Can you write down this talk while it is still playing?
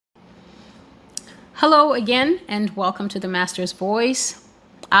Hello again, and welcome to the Master's Voice.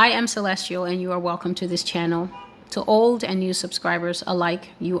 I am Celestial, and you are welcome to this channel. To old and new subscribers alike,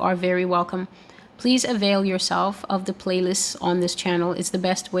 you are very welcome. Please avail yourself of the playlists on this channel. It's the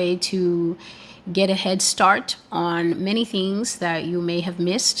best way to get a head start on many things that you may have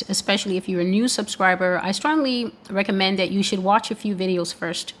missed, especially if you're a new subscriber. I strongly recommend that you should watch a few videos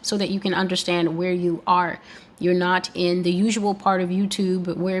first so that you can understand where you are. You're not in the usual part of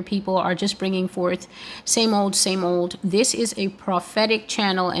YouTube where people are just bringing forth same old, same old. This is a prophetic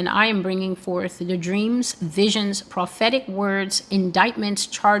channel, and I am bringing forth the dreams, visions, prophetic words, indictments,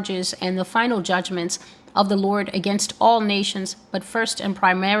 charges, and the final judgments of the Lord against all nations, but first and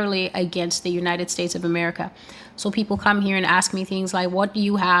primarily against the United States of America. So people come here and ask me things like, what do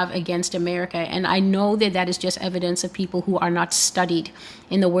you have against America? And I know that that is just evidence of people who are not studied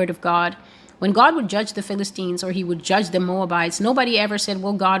in the Word of God. When God would judge the Philistines or he would judge the Moabites, nobody ever said,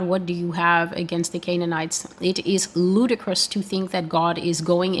 well, God, what do you have against the Canaanites? It is ludicrous to think that God is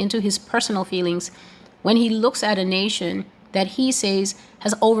going into his personal feelings when he looks at a nation that he says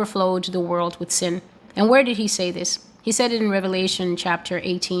has overflowed the world with sin. And where did he say this? He said it in Revelation chapter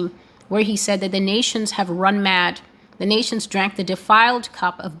 18, where he said that the nations have run mad. The nations drank the defiled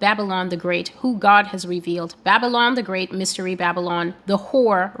cup of Babylon the Great, who God has revealed. Babylon the Great, mystery Babylon, the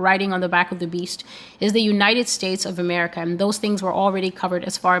whore riding on the back of the beast, is the United States of America. And those things were already covered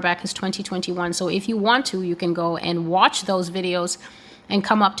as far back as 2021. So if you want to, you can go and watch those videos and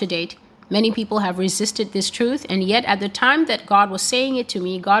come up to date. Many people have resisted this truth, and yet at the time that God was saying it to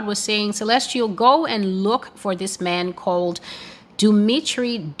me, God was saying, Celestial, go and look for this man called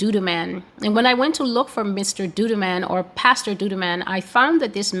Dumitru Duduman. And when I went to look for Mr. Duduman or Pastor Duduman, I found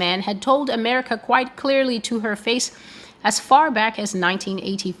that this man had told America quite clearly to her face as far back as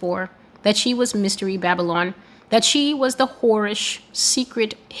 1984 that she was Mystery Babylon, that she was the whorish,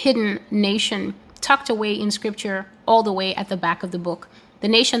 secret, hidden nation tucked away in scripture all the way at the back of the book. The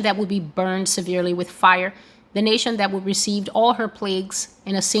nation that would be burned severely with fire, the nation that would receive all her plagues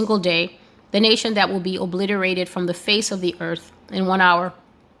in a single day, the nation that will be obliterated from the face of the earth in 1 hour.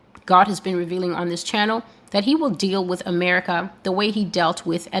 God has been revealing on this channel that he will deal with America the way he dealt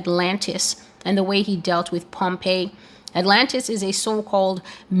with Atlantis and the way he dealt with Pompeii. Atlantis is a so-called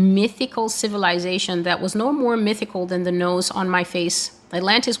mythical civilization that was no more mythical than the nose on my face.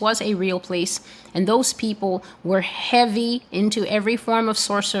 Atlantis was a real place, and those people were heavy into every form of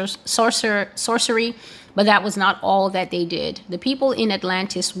sorcery, but that was not all that they did. The people in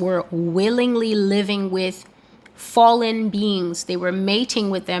Atlantis were willingly living with fallen beings. They were mating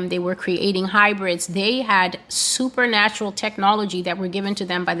with them. They were creating hybrids. They had supernatural technology that were given to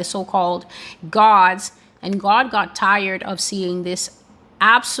them by the so-called gods, and God got tired of seeing this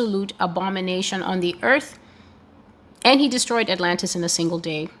absolute abomination on the earth. And he destroyed Atlantis in a single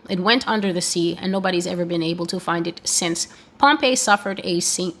day. It went under the sea, and nobody's ever been able to find it since. Pompeii suffered a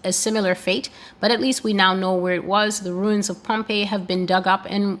similar fate, but at least we now know where it was. The ruins of Pompeii have been dug up.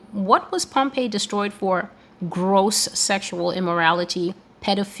 And what was Pompeii destroyed for? Gross sexual immorality,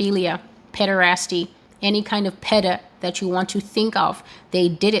 pedophilia, pederasty, any kind of peda that you want to think of. They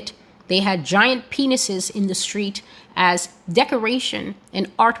did it. They had giant penises in the street as decoration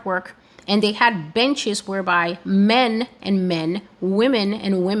and artwork. And they had benches whereby men and men, women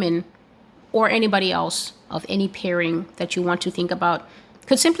and women, or anybody else of any pairing that you want to think about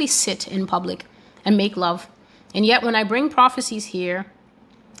could simply sit in public and make love. And yet when I bring prophecies here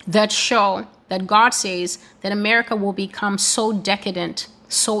that show that God says that America will become so decadent,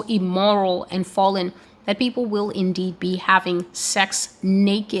 so immoral and fallen, that people will indeed be having sex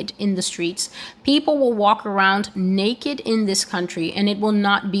naked in the streets. People will walk around naked in this country, and it will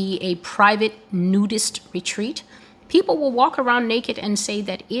not be a private nudist retreat. People will walk around naked and say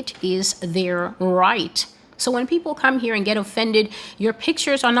that it is their right. So when people come here and get offended, your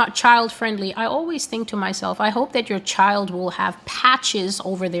pictures are not child-friendly, I always think to myself, I hope that your child will have patches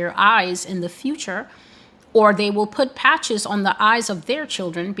over their eyes in the future, or they will put patches on the eyes of their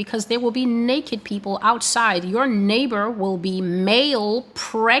children because there will be naked people outside. Your neighbor will be male,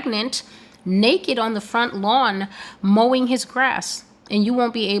 pregnant, naked on the front lawn, mowing his grass. And you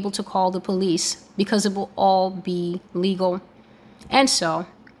won't be able to call the police because it will all be legal. And so,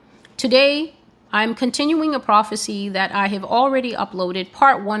 today, I'm continuing a prophecy that I have already uploaded.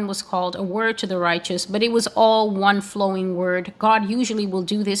 Part 1 was called A Word to the Righteous, but it was all one flowing word. God usually will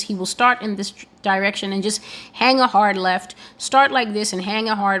do this. He will start in this direction and just hang a hard left, start like this and hang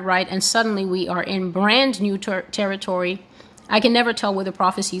a hard right, and suddenly we are in brand new territory. I can never tell where the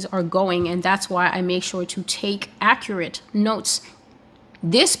prophecies are going, and that's why I make sure to take accurate notes.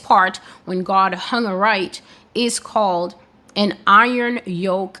 This part, when God hung a right, is called An iron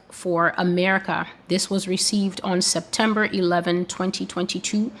yoke for America. This was received on September 11,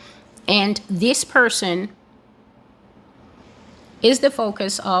 2022. And this person is the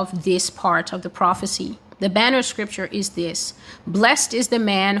focus of this part of the prophecy. The banner scripture is this: "Blessed is the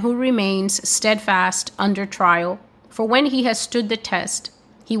man who remains steadfast under trial, for when he has stood the test,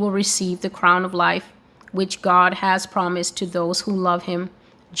 he will receive the crown of life, which God has promised to those who love him."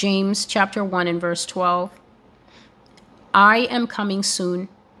 James chapter 1 and verse 12. I am coming soon.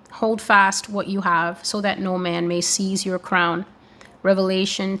 Hold fast what you have, so that no man may seize your crown.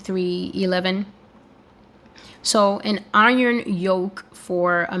 Revelation 3:11. So an iron yoke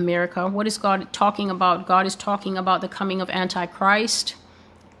for America. What is God talking about? God is talking about the coming of Antichrist.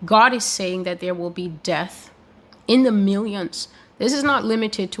 God is saying that there will be death in the millions. This is not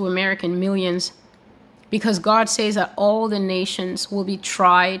limited to American millions, because God says that all the nations will be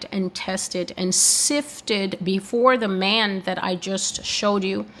tried and tested and sifted before the man that I just showed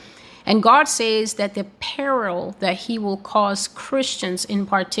you. And God says that the peril that he will cause Christians in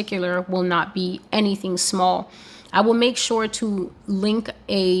particular will not be anything small. I will make sure to link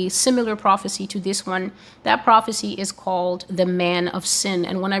a similar prophecy to this one. That prophecy is called the Man of Sin.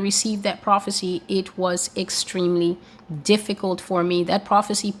 And when I received that prophecy, it was extremely difficult for me. That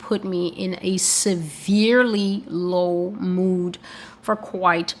prophecy put me in a severely low mood for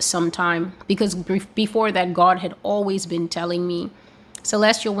quite some time, because before that, God had always been telling me,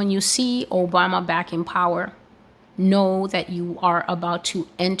 Celestial, when you see Obama back in power, know that you are about to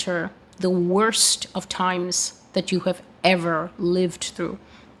enter the worst of times that you have ever lived through.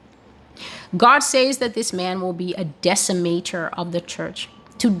 God says that this man will be a decimator of the church.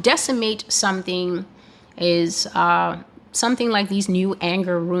 To decimate something is something like these new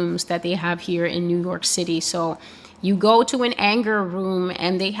anger rooms that they have here in New York City. So you go to an anger room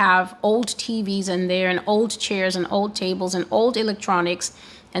and they have old TVs in there and old chairs and old tables and old electronics.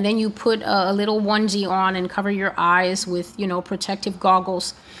 And then you put a little onesie on and cover your eyes with, protective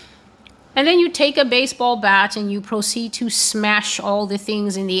goggles. And then you take a baseball bat and you proceed to smash all the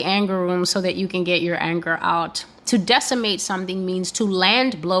things in the anger room so that you can get your anger out. To decimate something means to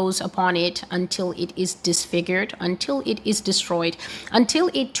land blows upon it until it is disfigured, until it is destroyed, until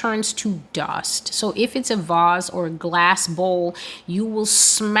it turns to dust. So if it's a vase or a glass bowl, you will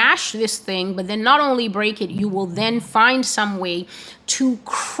smash this thing, but then not only break it, you will then find some way to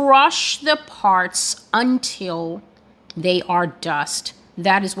crush the parts until they are dust.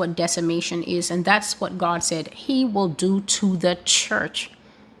 That is what decimation is, and that's what God said he will do to the church.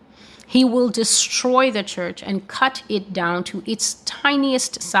 He will destroy the church and cut it down to its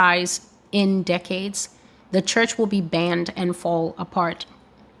tiniest size in decades. The church will be banned and fall apart.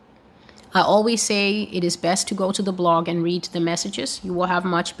 I always say it is best to go to the blog and read the messages. You will have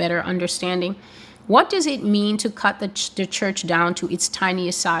much better understanding. What does it mean to cut the church down to its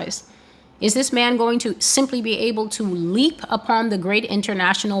tiniest size? Is this man going to simply be able to leap upon the great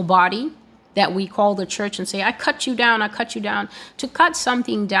international body that we call the church and say, I cut you down, I cut you down? To cut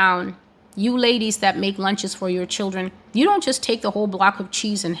something down, you ladies that make lunches for your children, you don't just take the whole block of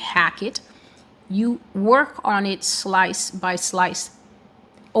cheese and hack it. You work on it slice by slice.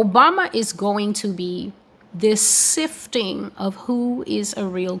 Obama is going to be the sifting of who is a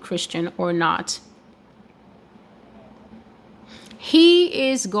real Christian or not. He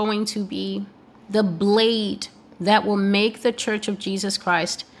is going to be the blade that will make the Church of Jesus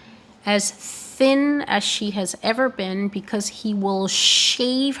Christ as thin as she has ever been, because he will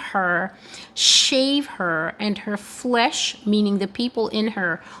shave her, and her flesh, meaning the people in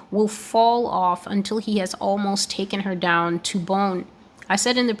her, will fall off until he has almost taken her down to bone. I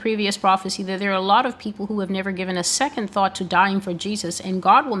said in the previous prophecy that there are a lot of people who have never given a second thought to dying for Jesus, and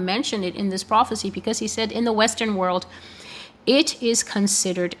God will mention it in this prophecy because he said in the Western world, it is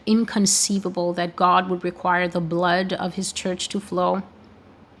considered inconceivable that God would require the blood of his church to flow.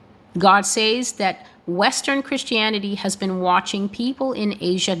 God says that Western Christianity has been watching people in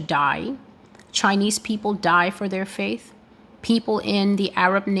Asia die. Chinese people die for their faith. People in the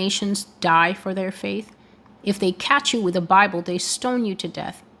Arab nations die for their faith. If they catch you with a Bible, they stone you to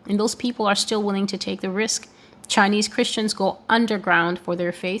death. And those people are still willing to take the risk. Chinese Christians go underground for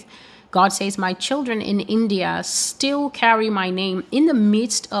their faith. God says, my children in India still carry my name in the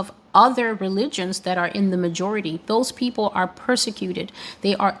midst of other religions that are in the majority. Those people are persecuted.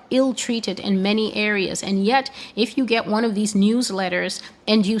 They are ill-treated in many areas. And yet, if you get one of these newsletters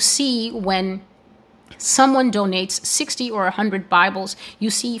and you see when someone donates 60 or 100 Bibles, you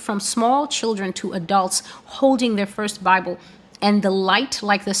see from small children to adults holding their first Bible, and the light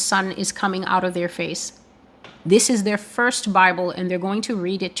like the sun is coming out of their face. This is their first Bible, and they're going to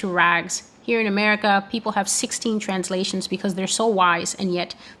read it to rags. Here in America, people have 16 translations because they're so wise, and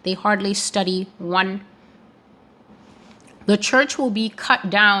yet they hardly study one. The church will be cut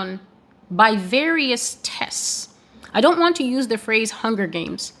down by various tests. I don't want to use the phrase Hunger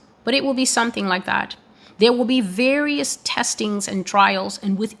Games, but it will be something like that. There will be various testings and trials,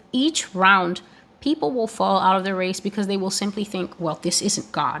 and with each round, people will fall out of the race because they will simply think, well, this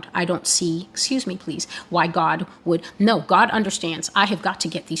isn't God. I don't see, excuse me, please, why God would. No, God understands. I have got to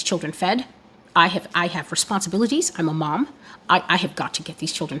get these children fed. I have responsibilities. I'm a mom. I have got to get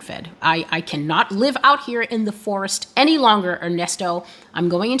these children fed. I cannot live out here in the forest any longer, Ernesto. I'm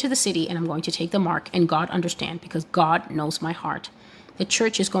going into the city and I'm going to take the mark, and God understands because God knows my heart. The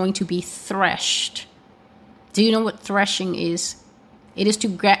church is going to be threshed. Do you know what threshing is? It is to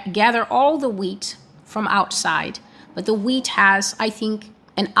gather all the wheat from outside. But the wheat has, I think,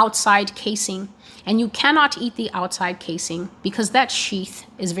 an outside casing. And you cannot eat the outside casing because that sheath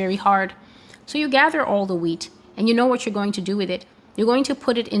is very hard. So you gather all the wheat, and you know what you're going to do with it. You're going to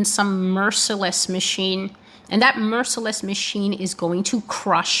put it in some merciless machine. And that merciless machine is going to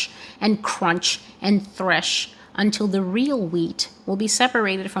crush and crunch and thresh until the real wheat will be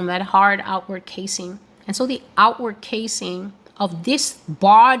separated from that hard outward casing. And so the outward casing of this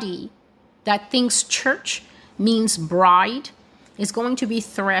body that thinks church means bride is going to be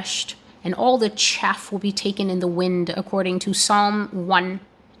threshed, and all the chaff will be taken in the wind, according to Psalm 1.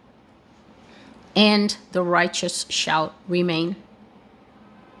 And the righteous shall remain.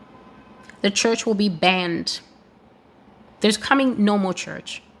 The church will be banned. There's coming no more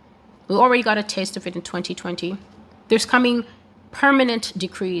church. We already got a taste of it in 2020. There's coming permanent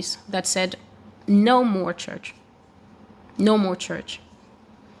decrees that said no more church. No more church.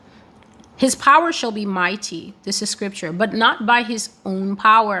 His power shall be mighty, this is scripture, but not by his own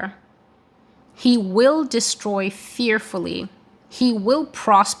power. He will destroy fearfully. He will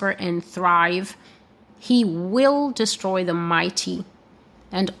prosper and thrive. He will destroy the mighty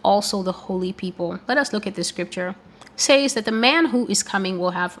and also the holy people. Let us look at this scripture. It says that the man who is coming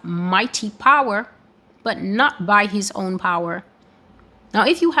will have mighty power, but not by his own power. Now,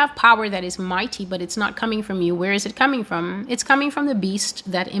 if you have power that is mighty, but it's not coming from you, where is it coming from? It's coming from the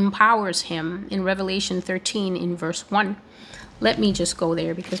beast that empowers him in Revelation 13 in verse 1. Let me just go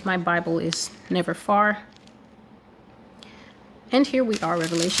there because my Bible is never far. And here we are,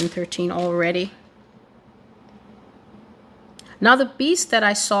 Revelation 13 already. Now the beast that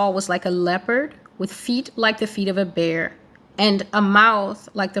I saw was like a leopard, with feet like the feet of a bear, and a mouth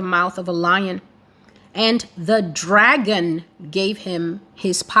like the mouth of a lion. And the dragon gave him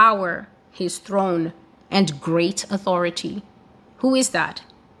his power, his throne, and great authority. Who is that?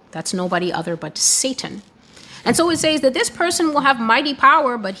 That's nobody other but Satan. And so it says that this person will have mighty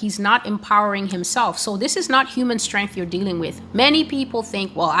power, but he's not empowering himself. So this is not human strength you're dealing with. Many people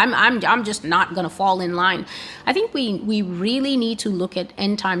think, well, I'm just not going to fall in line. I think we really need to look at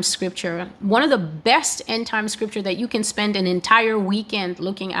end time scripture. One of the best end time scripture that you can spend an entire weekend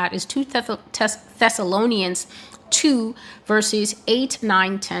looking at is 2 Thessalonians 2 verses 8,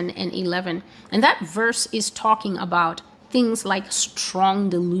 9, 10, and 11. And that verse is talking about things like strong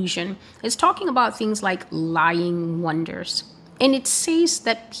delusion. It's talking about things like lying wonders. And it says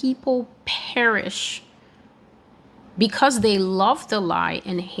that people perish because they love the lie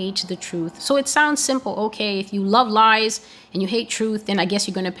and hate the truth. So it sounds simple. Okay, if you love lies and you hate truth, then I guess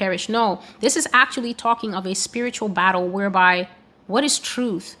you're going to perish. No, this is actually talking of a spiritual battle whereby what is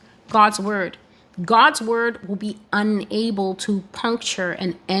truth? God's word. God's word will be unable to puncture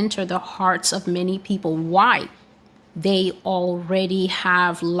and enter the hearts of many people. Why? They already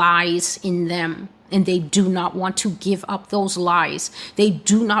have lies in them, and they do not want to give up those lies. They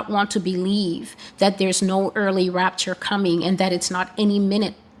do not want to believe that there's no early rapture coming and that it's not any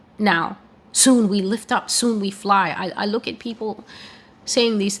minute now. Soon we lift up, soon we fly. I look at people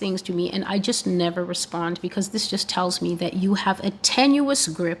saying these things to me, and I just never respond because this just tells me that you have a tenuous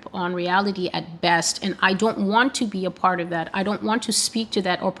grip on reality at best, and I don't want to be a part of that. I don't want to speak to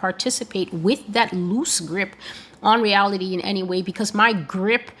that or participate with that loose grip on reality in any way, because my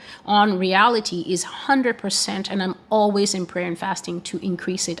grip on reality is 100%, and I'm always in prayer and fasting to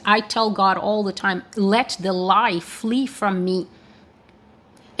increase it. I tell God all the time, let the lie flee from me.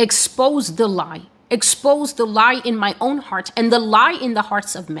 Expose the lie in my own heart and the lie in the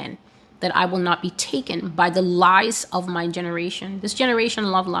hearts of men, that I will not be taken by the lies of my generation. This generation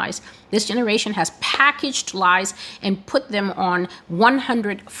love lies. This generation has packaged lies and put them on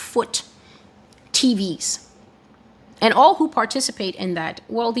 100-foot TVs. And all who participate in that,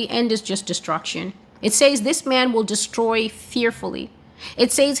 well, the end is just destruction. It says this man will destroy fearfully.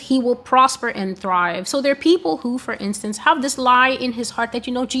 It says he will prosper and thrive. So there are people who, for instance, have this lie in his heart that,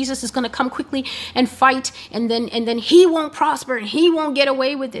 Jesus is going to come quickly and fight, and then he won't prosper and he won't get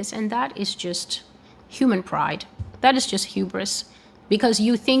away with this. And that is just human pride. That is just hubris, because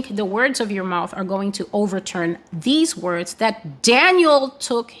you think the words of your mouth are going to overturn these words that Daniel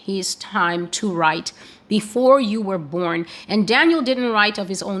took his time to write before you were born. And Daniel didn't write of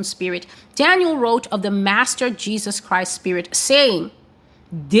his own spirit. Daniel wrote of the Master Jesus Christ's spirit, saying,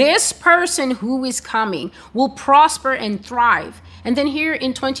 this person who is coming will prosper and thrive. And then here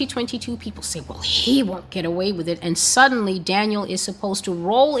in 2022, people say, well, he won't get away with it. And suddenly Daniel is supposed to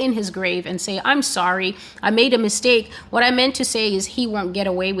roll in his grave and say, I'm sorry, I made a mistake. What I meant to say is he won't get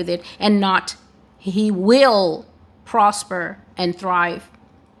away with it, and not he will prosper and thrive.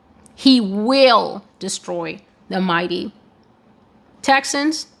 He will destroy the mighty.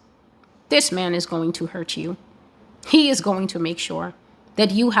 Texans, this man is going to hurt you. He is going to make sure that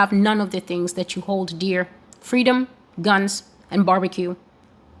you have none of the things that you hold dear: freedom, guns, and barbecue.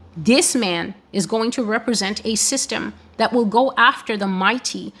 This man is going to represent a system that will go after the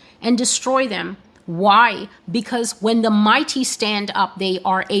mighty and destroy them. Why? Because when the mighty stand up, they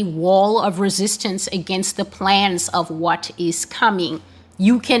are a wall of resistance against the plans of what is coming.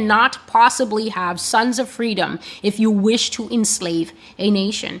 You cannot possibly have sons of freedom if you wish to enslave a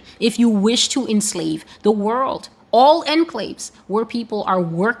nation, if you wish to enslave the world. All enclaves where people are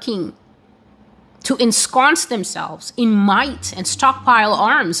working to ensconce themselves in might and stockpile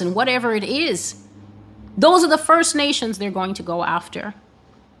arms and whatever it is, those are the first nations they're going to go after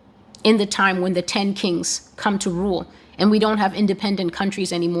in the time when the 10 kings come to rule and we don't have independent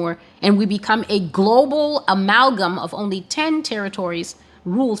countries anymore, and we become a global amalgam of only 10 territories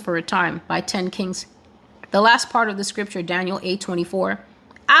ruled for a time by 10 kings. The last part of the scripture, Daniel 8:24,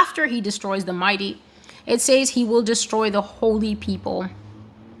 after he destroys the mighty, it says he will destroy the holy people.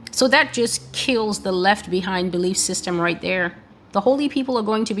 So that just kills the left behind belief system right there. The holy people are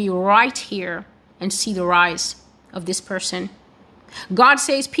going to be right here and see the rise of this person. God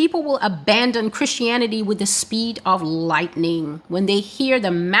says people will abandon Christianity with the speed of lightning. When they hear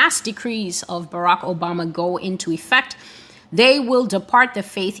the mass decrees of Barack Obama go into effect, they will depart the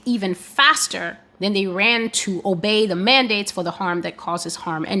faith even faster than they ran to obey the mandates for the harm that causes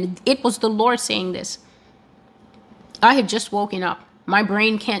harm. And it was the Lord saying this. I had just woken up. My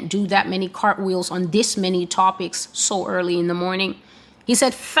brain can't do that many cartwheels on this many topics so early in the morning. He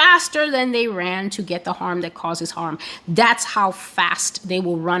said, faster than they ran to get the harm that causes harm. That's how fast they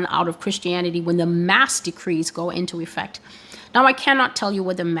will run out of Christianity when the mass decrees go into effect. Now, I cannot tell you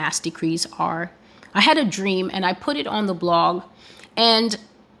what the mass decrees are. I had a dream and I put it on the blog, and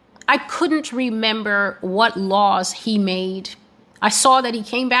I couldn't remember what laws he made. I saw that he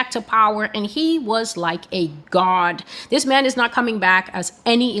came back to power and he was like a god. This man is not coming back as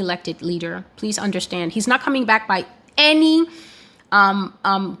any elected leader. Please understand. He's not coming back by any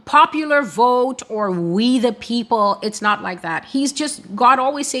popular vote or we the people. It's not like that. He's just, God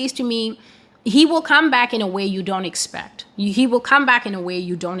always says to me, he will come back in a way you don't expect. He will come back in a way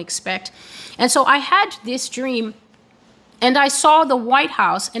you don't expect. And so I had this dream, and I saw the White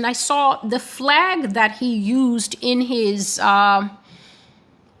House, and I saw the flag that he used in his, in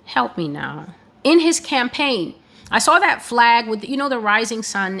his campaign. I saw that flag with, the rising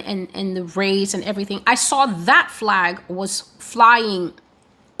sun and the rays and everything. I saw that flag was flying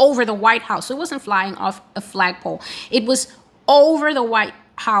over the White House. So it wasn't flying off a flagpole. It was over the White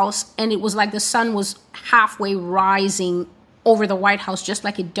House, and it was like the sun was halfway rising over the White House, just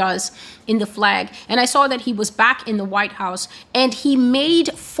like it does in the flag. And I saw that he was back in the White House, and he made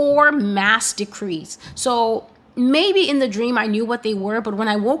 4 mass decrees. So maybe in the dream I knew what they were, but when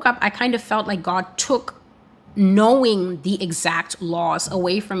I woke up, I kind of felt like God took knowing the exact laws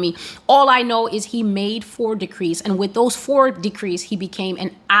away from me. All I know is he made 4 decrees, and with those 4 decrees, he became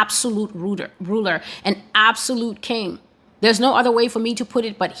an absolute ruler, an absolute king. There's no other way for me to put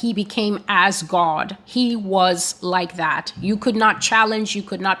it, but he became as God. He was like that. You could not challenge, you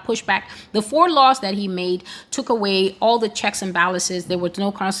could not push back. The 4 laws that he made took away all the checks and balances. There was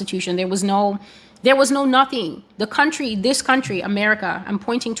no constitution. There was no nothing. This country, America, I'm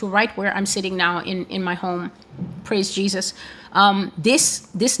pointing to right where I'm sitting now in my home. Praise Jesus.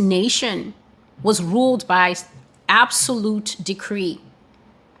 This nation was ruled by absolute decree.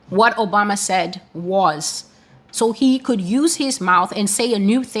 What Obama said was. So he could use his mouth and say a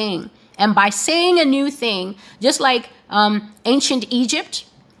new thing. And by saying a new thing, just like ancient Egypt,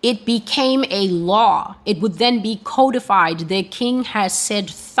 it became a law. It would then be codified. The king has said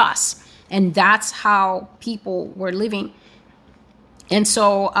thus. And that's how people were living. And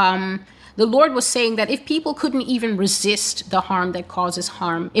so The Lord was saying that if people couldn't even resist the harm that causes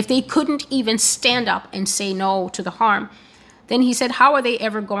harm, if they couldn't even stand up and say no to the harm, then he said, how are they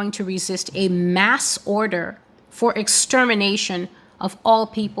ever going to resist a mass order for extermination of all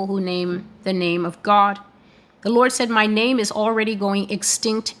people who name the name of God? The Lord said, my name is already going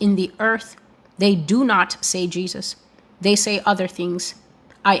extinct in the earth. They do not say Jesus. They say other things.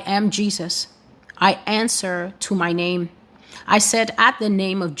 I am Jesus. I answer to my name. I said, at the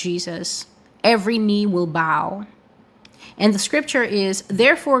name of Jesus, every knee will bow. And the scripture is,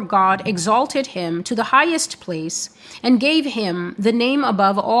 therefore God exalted him to the highest place and gave him the name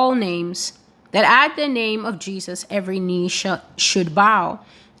above all names, that at the name of Jesus every knee should bow,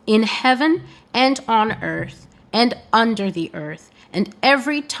 in heaven and on earth and under the earth, and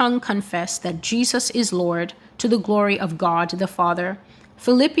every tongue confess that Jesus is Lord, to the glory of God the Father.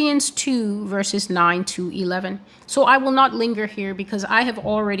 Philippians 2, verses 9 to 11. So I will not linger here because I have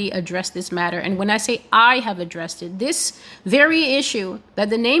already addressed this matter. And when I say I have addressed it, this very issue that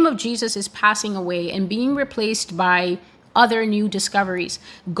the name of Jesus is passing away and being replaced by other new discoveries,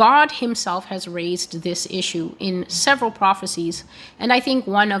 God himself has raised this issue in several prophecies. And I think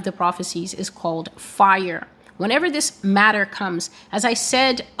one of the prophecies is called fire. Whenever this matter comes, as I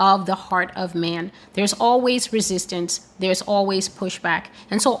said of the heart of man, there's always resistance, there's always pushback.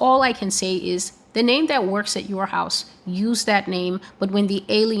 And so all I can say is the name that works at your house, use that name. But when the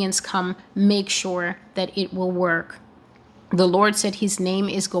aliens come, make sure that it will work. The Lord said his name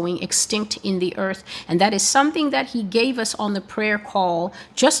is going extinct in the earth. And that is something that he gave us on the prayer call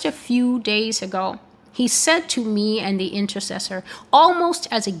just a few days ago. He said to me and the intercessor, almost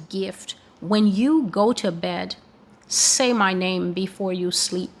as a gift, when you go to bed, say my name before you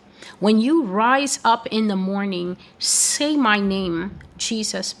sleep. When you rise up in the morning, say my name,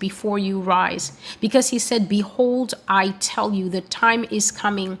 Jesus, before you rise. Because he said, behold, I tell you, the time is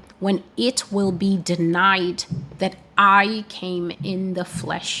coming when it will be denied that I came in the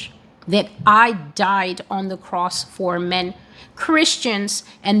flesh, that I died on the cross for men. Christians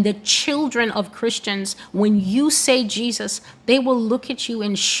and the children of Christians, when you say Jesus, they will look at you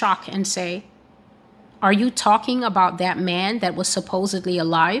in shock and say, are you talking about that man that was supposedly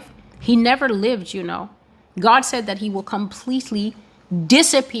alive? He never lived, you know. God said that he will completely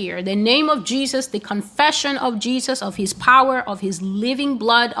disappear. The name of Jesus, the confession of Jesus, of his power, of his living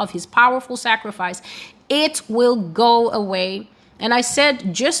blood, of his powerful sacrifice, it will go away. And I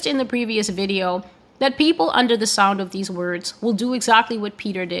said just in the previous video that people under the sound of these words will do exactly what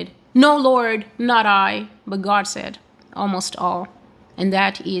Peter did. No, Lord, not I. But God said, almost all. And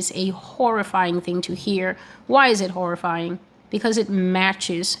that is a horrifying thing to hear. Why is it horrifying? Because it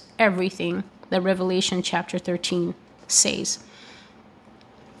matches everything that Revelation chapter 13 says.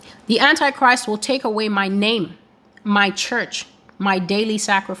 The Antichrist will take away my name, my church, my daily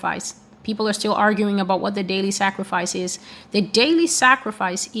sacrifice. People are still arguing about what the daily sacrifice is. The daily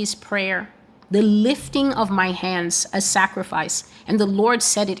sacrifice is prayer, the lifting of my hands as sacrifice. And the Lord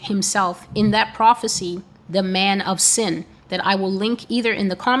said it himself in that prophecy, the man of sin, that I will link either in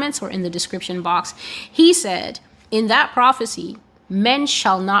the comments or in the description box. He said, in that prophecy, men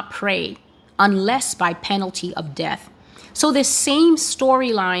shall not pray unless by penalty of death. So the same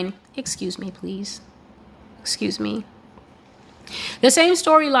storyline, excuse me, please. Excuse me. The same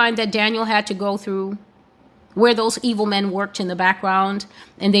storyline that Daniel had to go through, where those evil men worked in the background,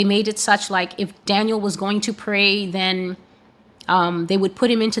 and they made it such like if Daniel was going to pray, then they would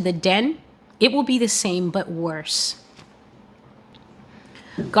put him into the den. It will be the same, but worse.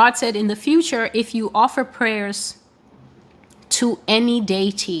 God said in the future, if you offer prayers to any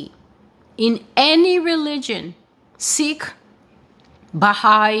deity, in any religion, Sikh,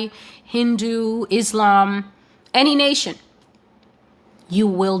 Baha'i, Hindu, Islam, any nation, you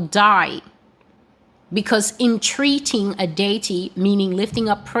will die. Because entreating a deity, meaning lifting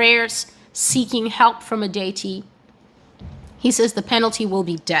up prayers, seeking help from a deity, he says the penalty will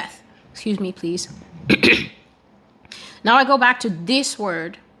be death. Excuse me, please. Now I go back to this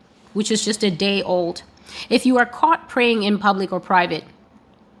word, which is just a day old. If you are caught praying in public or private,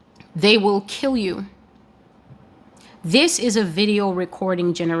 they will kill you. This is a video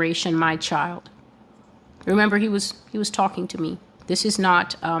recording generation, my child. Remember, he was talking to me. This is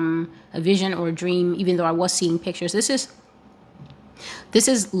not a vision or a dream, even though I was seeing pictures. This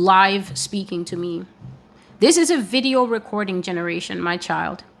is live speaking to me. This is a video recording generation, my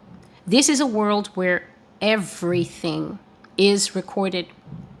child. This is a world where everything is recorded.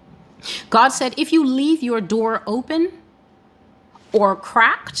 God said, if you leave your door open or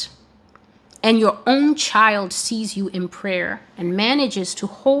cracked, and your own child sees you in prayer and manages to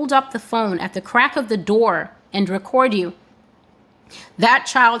hold up the phone at the crack of the door and record you, That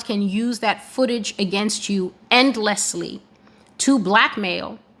child can use that footage against you endlessly to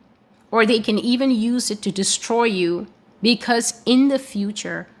blackmail, or they can even use it to destroy you, because in the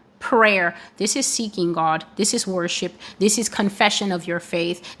future, prayer, this is seeking God, this is worship, this is confession of your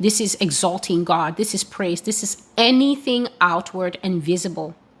faith, this is exalting God, this is praise, this is anything outward and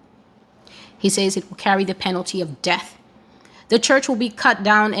visible. He says it will carry the penalty of death. The church will be cut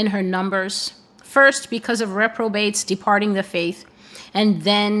down in her numbers, first because of reprobates departing the faith, and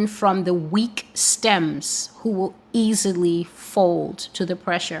then from the weak stems who will easily fold to the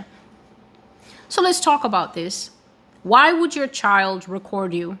pressure. So let's talk about this. Why would your child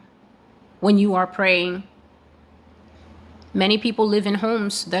record you when you are praying? Many people live in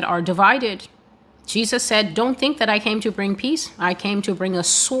homes that are divided. Jesus said, "Don't think that I came to bring peace. I came to bring a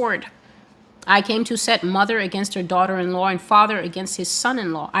sword. I came to set mother against her daughter-in-law and father against his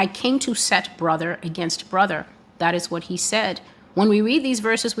son-in-law. I came to set brother against brother." That is what he said. When we read these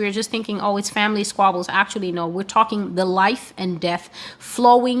verses, we are just thinking, oh, it's family squabbles. Actually, no, we're talking the life and death,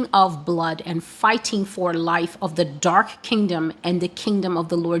 flowing of blood and fighting for life of the dark kingdom and the kingdom of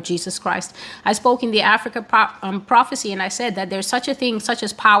the Lord Jesus Christ. I spoke in the Africa prophecy, and I said that there's such a thing such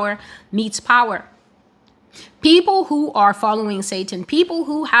as power meets power. People who are following Satan, people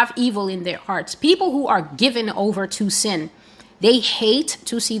who have evil in their hearts, people who are given over to sin, they hate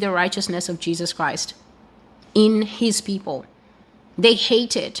to see the righteousness of Jesus Christ in his people. They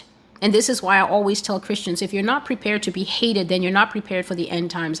hate it. And this is why I always tell Christians, if you're not prepared to be hated, then you're not prepared for the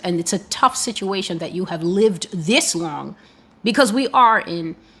end times. And it's a tough situation that you have lived this long, because we are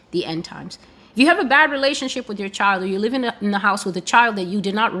in the end times. If you have a bad relationship with your child, or you live in the house with a child that you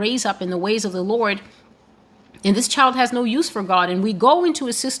did not raise up in the ways of the Lord, and this child has no use for God, and we go into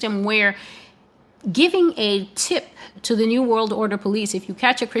a system where giving a tip to the New World Order police, if you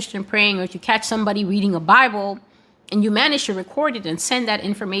catch a Christian praying, or if you catch somebody reading a Bible, and you manage to record it and send that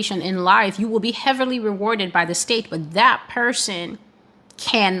information in live, you will be heavily rewarded by the state. But that person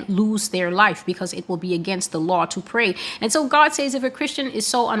can lose their life, because it will be against the law to pray. And so God says, if a Christian is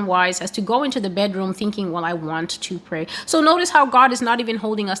so unwise as to go into the bedroom thinking, well, I want to pray. So notice how God is not even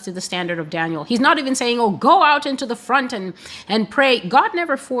holding us to the standard of Daniel. He's not even saying, oh, go out into the front and pray. God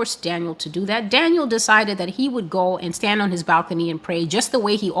never forced Daniel to do that. Daniel decided that he would go and stand on his balcony and pray just the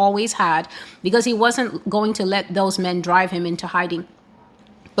way he always had, because he wasn't going to let those men drive him into hiding.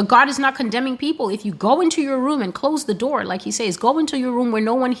 But God is not condemning people. If you go into your room and close the door, like he says, go into your room where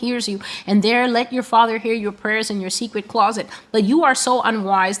no one hears you, and there let your Father hear your prayers in your secret closet. But you are so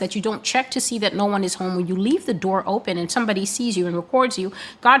unwise that you don't check to see that no one is home. When you leave the door open and somebody sees you and records you,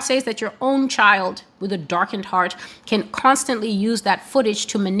 God says that your own child with a darkened heart can constantly use that footage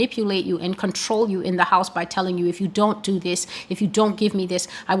to manipulate you and control you in the house by telling you, if you don't do this, if you don't give me this,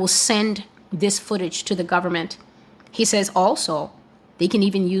 I will send this footage to the government. He says also, they can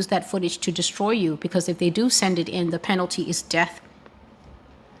even use that footage to destroy you, because if they do send it in, the penalty is death.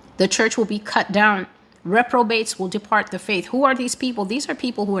 The church will be cut down. Reprobates will depart the faith. Who are these people? These are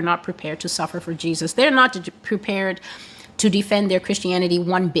people who are not prepared to suffer for Jesus. They're not prepared to defend their Christianity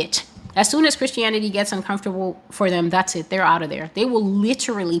one bit. As soon as Christianity gets uncomfortable for them, that's it. They're out of there. They will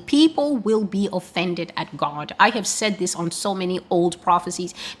literally, people will be offended at God. I have said this on so many old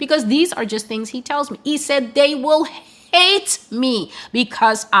prophecies, because these are just things he tells me. He said they will hate me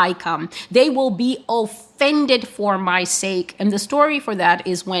because I come. They will be offended for my sake. And the story for that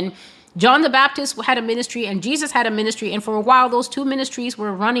is when John the Baptist had a ministry and Jesus had a ministry, and for a while those two ministries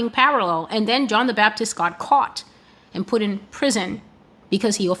were running parallel. And then John the Baptist got caught and put in prison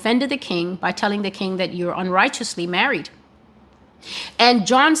because he offended the king by telling the king that you're unrighteously married. And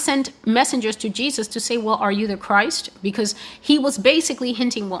John sent messengers to Jesus to say, well, are you the Christ? Because he was basically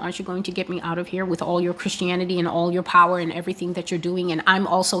hinting, well, aren't you going to get me out of here with all your Christianity and all your power and everything that you're doing? And I'm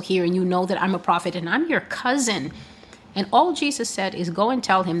also here, and you know that I'm a prophet and I'm your cousin. And all Jesus said is, go and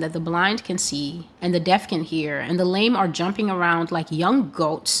tell him that the blind can see and the deaf can hear and the lame are jumping around like young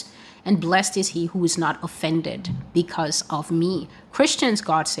goats. And blessed is he who is not offended because of me. Christians,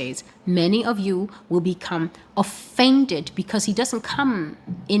 God says, many of you will become offended because he doesn't come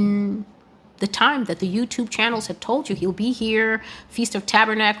in the time that the YouTube channels have told you. He'll be here, Feast of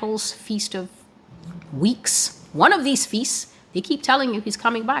Tabernacles, Feast of Weeks. One of these feasts, they keep telling you he's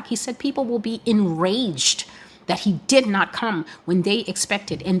coming back. He said people will be enraged that he did not come when they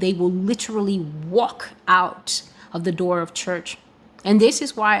expected, and they will literally walk out of the door of church. And this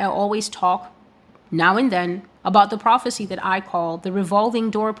is why I always talk now and then about the prophecy that I call the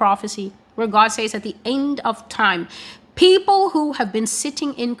revolving door prophecy, where God says at the end of time, People who have been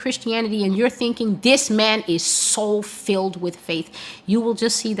sitting in Christianity and you're thinking this man is so filled with faith, you will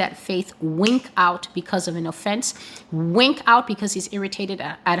just see that faith wink out because of an offense, wink out because he's irritated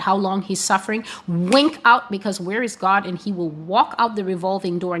at how long he's suffering, wink out because where is God? And he will walk out the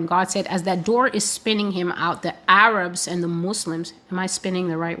revolving door. And God said, as that door is spinning him out, the Arabs and the Muslims, am I spinning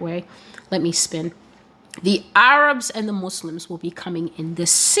the right way? Let me spin. The Arabs and the Muslims will be coming in the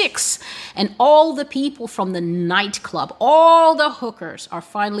 6th, and all the people from the nightclub, all the hookers are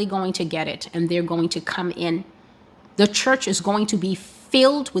finally going to get it, and they're going to come in. The church is going to be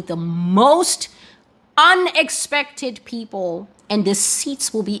filled with the most unexpected people, and the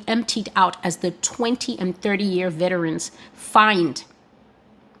seats will be emptied out as the 20 and 30-year veterans find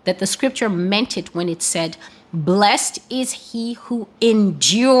that the scripture meant it when it said, "Blessed is he who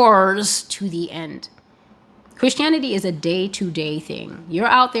endures to the end." Christianity is a day-to-day thing. You're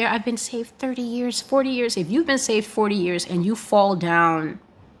out there, I've been saved 30 years, 40 years. If you've been saved 40 years and you fall down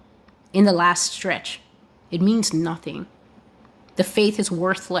in the last stretch, it means nothing. The faith is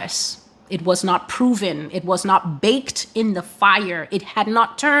worthless. It was not proven. It was not baked in the fire. It had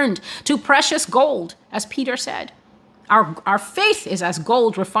not turned to precious gold, as Peter said. Our faith is as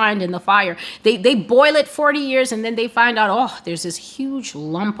gold refined in the fire. They boil it 40 years and then they find out, oh, there's this huge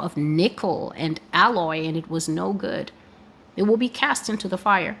lump of nickel and alloy and it was no good. It will be cast into the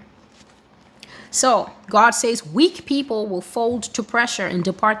fire. So God says weak people will fold to pressure and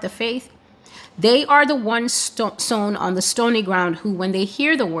depart the faith. They are the ones sown on the stony ground who, when they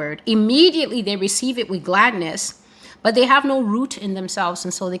hear the word, immediately they receive it with gladness, but they have no root in themselves,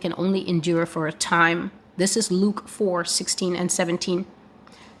 and so they can only endure for a time. This is Luke 4:16 and 17.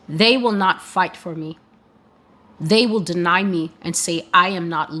 They will not fight for me. They will deny me and say, I am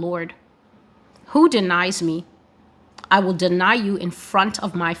not Lord. Who denies me? I will deny you in front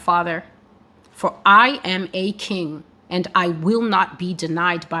of my Father. For I am a king, and I will not be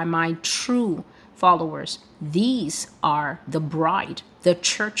denied by my true followers. These are the bride. The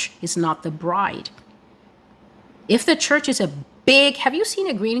church is not the bride. If the church is a big, have you seen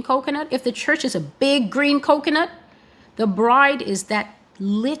a green coconut? If the church is a big green coconut, the bride is that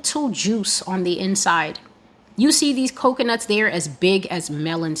little juice on the inside. You see these coconuts, they're as big as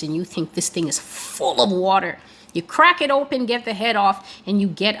melons, and you think this thing is full of water. You crack it open, get the head off, and you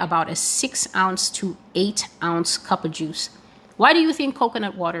get about a 6-ounce to 8-ounce cup of juice. Why do you think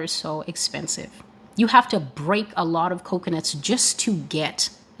coconut water is so expensive? You have to break a lot of coconuts just to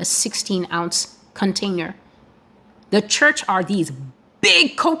get a 16-ounce container. The church are these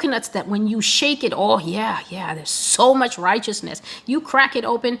big coconuts that when you shake it, oh yeah, there's so much righteousness. You crack it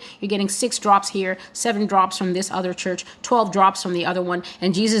open, you're getting 6 drops here, 7 drops from this other church, 12 drops from the other one.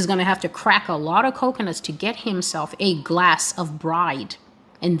 And Jesus is going to have to crack a lot of coconuts to get himself a glass of bride.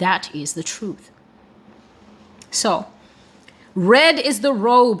 And that is the truth. So, red is the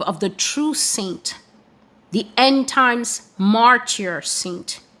robe of the true saint, the end times martyr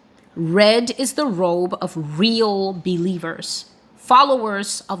saint. Red is the robe of real believers,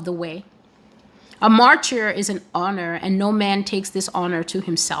 followers of the way. A martyr is an honor, and no man takes this honor to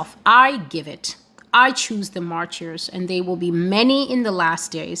himself. I give it. I choose the martyrs, and they will be many in the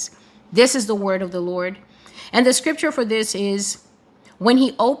last days. This is the word of the Lord. And the scripture for this is, when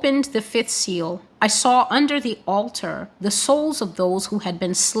he opened the 5th seal, I saw under the altar the souls of those who had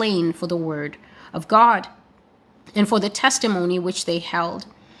been slain for the word of God and for the testimony which they held.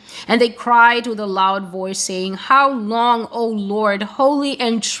 And they cried with a loud voice, saying, How long, O Lord, holy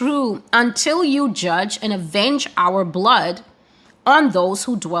and true, until you judge and avenge our blood on those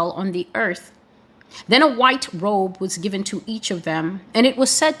who dwell on the earth? Then a white robe was given to each of them, and it was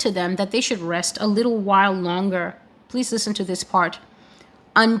said to them that they should rest a little while longer. Please listen to this part.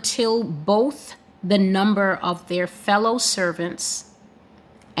 Until both the number of their fellow servants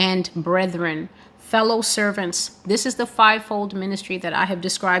and brethren. Fellow servants. This is the 5-fold ministry that I have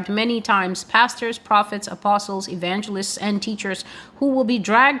described many times. Pastors, prophets, apostles, evangelists, and teachers who will be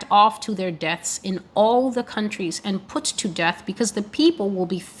dragged off to their deaths in all the countries and put to death because the people will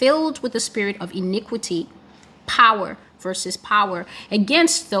be filled with the spirit of iniquity, power versus power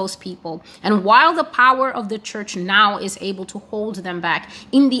against those people. And while the power of the church now is able to hold them back,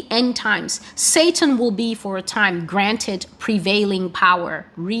 in the end times, Satan will be for a time granted prevailing power.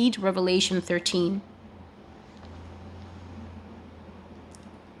 Read Revelation 13.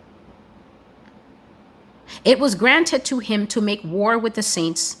 It was granted to him to make war with the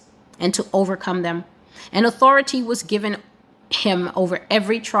saints and to overcome them. And authority was given him over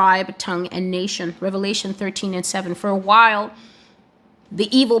every tribe, tongue, and nation. Revelation 13 and 7. For a while,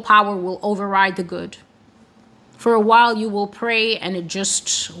 the evil power will override the good. For a while you will pray and it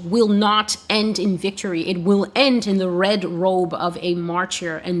just will not end in victory. It will end in the red robe of a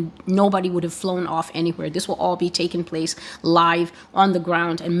martyr and nobody would have flown off anywhere. This will all be taking place live on the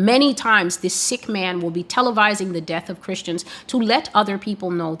ground. And many times this sick man will be televising the death of Christians to let other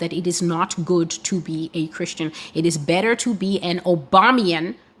people know that it is not good to be a Christian. It is better to be an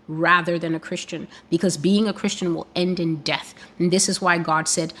Obamian rather than a Christian, because being a Christian will end in death. And this is why God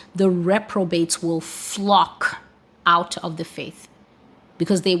said the reprobates will flock out of the faith,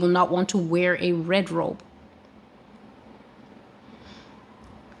 because they will not want to wear a red robe.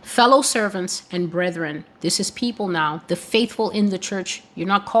 Fellow servants and brethren, this is people now, the faithful in the church. You're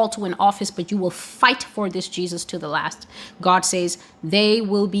not called to an office, but you will fight for this Jesus to the last. God says they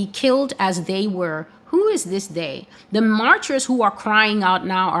will be killed as they were. Who is this they? The martyrs who are crying out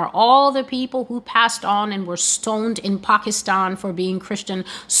now are all the people who passed on and were stoned in Pakistan for being Christian,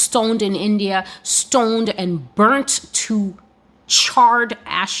 stoned in India, stoned and burnt to charred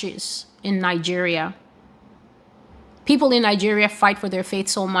ashes in Nigeria. People in Nigeria fight for their faith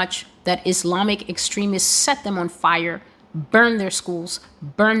so much that Islamic extremists set them on fire, burn their schools,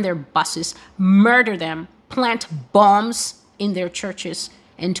 burn their buses, murder them, plant bombs in their churches,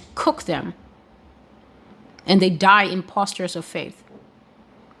 and cook them. And they die in postures of faith.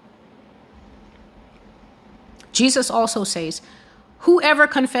 Jesus also says, whoever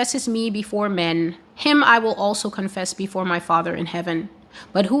confesses me before men, him I will also confess before my Father in heaven.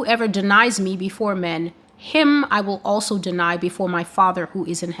 But whoever denies me before men, him I will also deny before my Father who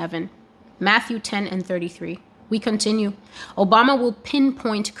is in heaven. Matthew 10:33. We continue. Obama will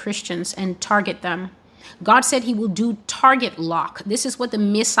pinpoint Christians and target them. God said he will do target lock. This is what the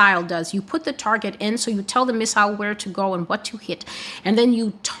missile does. You put the target in, so you tell the missile where to go and what to hit. And then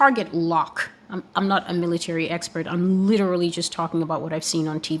you target lock. I'm not a military expert. I'm literally just talking about what I've seen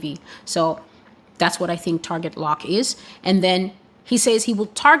on TV. So that's what I think target lock is. And then he says he will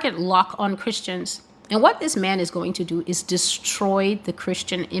target lock on Christians. And what this man is going to do is destroy the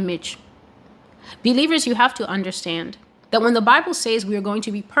Christian image. Believers, you have to understand that when the Bible says we are going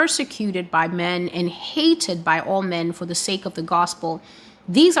to be persecuted by men and hated by all men for the sake of the gospel,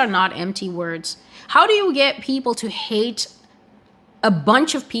 these are not empty words. How do you get people to hate a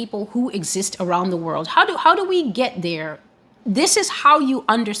bunch of people who exist around the world? How do we get there? This is how you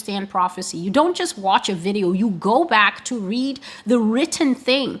understand prophecy. You don't just watch a video. You go back to read the written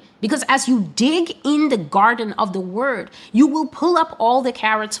thing. Because as you dig in the garden of the word, you will pull up all the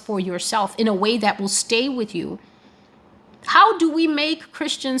carrots for yourself in a way that will stay with you. How do we make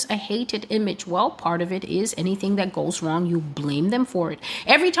Christians a hated image? Well, part of it is anything that goes wrong, you blame them for it.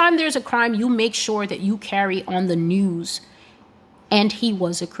 Every time there's a crime, you make sure that you carry on the news. And he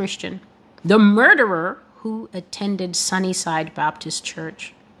was a Christian. The murderer who attended Sunnyside Baptist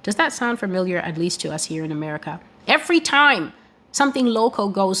Church. Does that sound familiar, at least to us here in America? Every time something local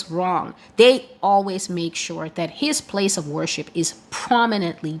goes wrong, they always make sure that his place of worship is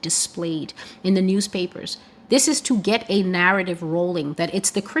prominently displayed in the newspapers. This is to get a narrative rolling that it's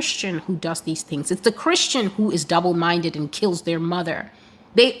the Christian who does these things. It's the Christian who is double-minded and kills their mother.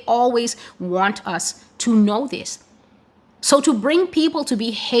 They always want us to know this. So to bring people to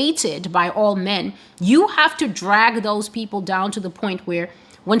be hated by all men, you have to drag those people down to the point where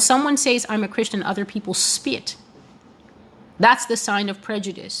when someone says, I'm a Christian, other people spit. That's the sign of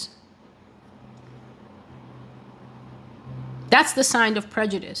prejudice. That's the sign of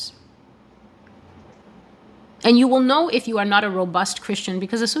prejudice. And you will know if you are not a robust Christian,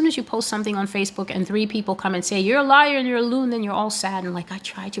 because as soon as you post something on Facebook and 3 people come and say, you're a liar and you're a loon, then you're all sad and like, I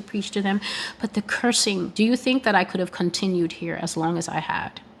tried to preach to them. But the cursing, do you think that I could have continued here as long as I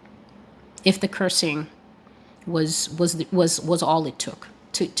had? If the cursing was all it took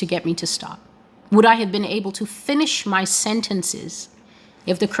to get me to stop? Would I have been able to finish my sentences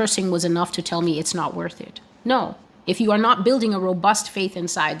if the cursing was enough to tell me it's not worth it? No. If you are not building a robust faith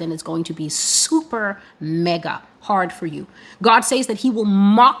inside, then it's going to be super mega hard for you. God says that he will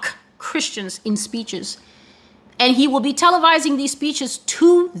mock Christians in speeches, and he will be televising these speeches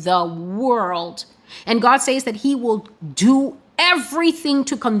to the world. And God says that he will do everything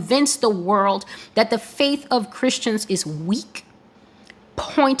to convince the world that the faith of Christians is weak,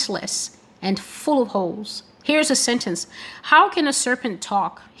 pointless, and full of holes. Here's a sentence. How can a serpent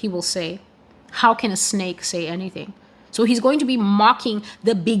talk? He will say. How can a snake say anything? So he's going to be mocking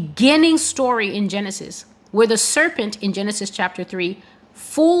the beginning story in Genesis, where the serpent in Genesis chapter 3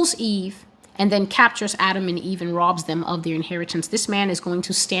 fools Eve and then captures Adam and Eve and robs them of their inheritance. This man is going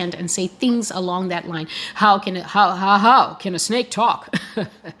to stand and say things along that line. How can a snake talk?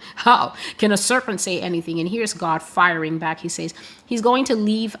 How can a serpent say anything? And here's God firing back. He says he's going to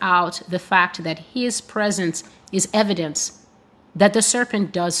leave out the fact that his presence is evidence that the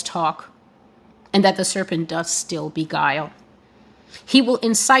serpent does talk and that the serpent does still beguile. He will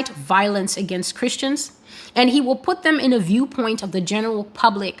incite violence against Christians, and he will put them in a viewpoint of the general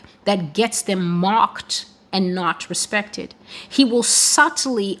public that gets them mocked and not respected. He will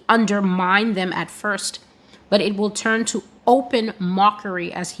subtly undermine them at first, but it will turn to open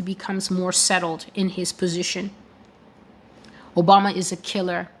mockery as he becomes more settled in his position. Obama is a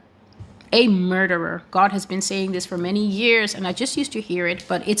killer, a murderer. God has been saying this for many years, and I just used to hear it,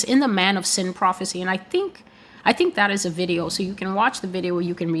 but it's in the Man of Sin prophecy, and I think that is a video, so you can watch the video or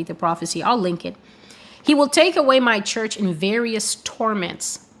you can read the prophecy. I'll link it. He will take away my church in various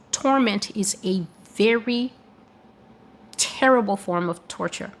torments. Torment is a very terrible form of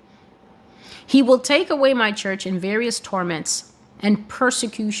torture. He will take away my church in various torments and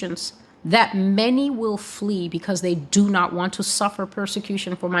persecutions that many will flee because they do not want to suffer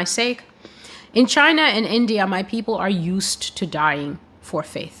persecution for my sake. In China and India, my people are used to dying for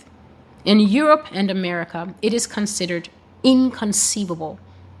faith. In Europe and America, it is considered inconceivable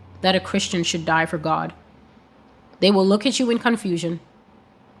that a Christian should die for God. They will look at you in confusion.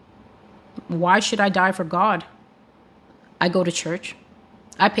 Why should I die for God? I go to church.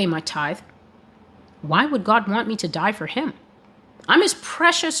 I pay my tithe. Why would God want me to die for him? I'm his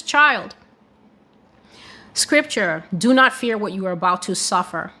precious child. Scripture, do not fear what you are about to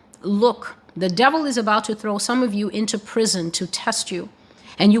suffer. Look, the devil is about to throw some of you into prison to test you,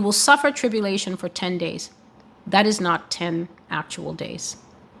 and you will suffer tribulation for 10 days. That is not 10 actual days.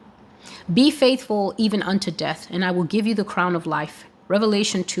 Be faithful even unto death, and I will give you the crown of life.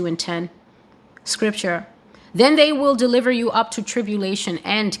 Revelation 2:10. Scripture, then they will deliver you up to tribulation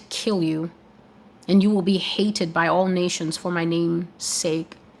and kill you, and you will be hated by all nations for my name's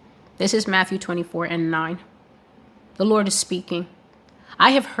sake. This is Matthew 24:9. The Lord is speaking.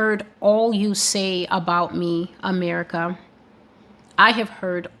 I have heard all you say about me, America. I have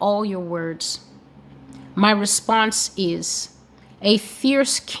heard all your words. My response is, a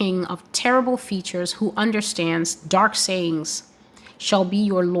fierce king of terrible features who understands dark sayings shall be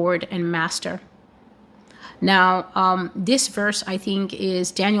your Lord and master. Now, this verse, I think,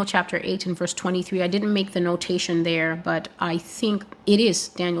 is Daniel chapter 8 and verse 23. I didn't make the notation there, but I think it is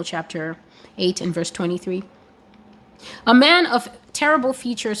Daniel chapter 8 and verse 23. A man of terrible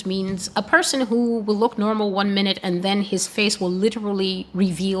features means a person who will look normal 1 minute and then his face will literally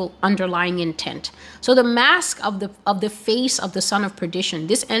reveal underlying intent. So the mask of the face of the son of perdition,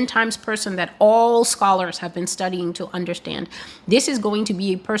 this end times person that all scholars have been studying to understand, this is going to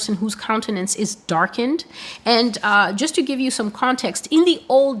be a person whose countenance is darkened. And just to give you some context, in the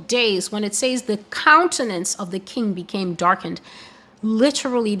old days when it says the countenance of the king became darkened,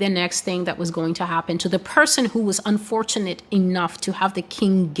 literally the next thing that was going to happen to the person who was unfortunate enough to have the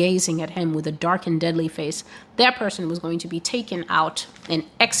king gazing at him with a dark and deadly face, that person was going to be taken out and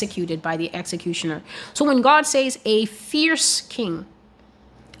executed by the executioner. So when God says a fierce king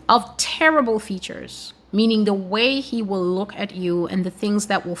of terrible features, meaning the way he will look at you and the things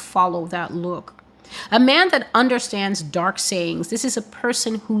that will follow that look, a man that understands dark sayings, this is a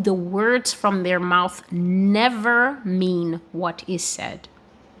person who the words from their mouth never mean what is said.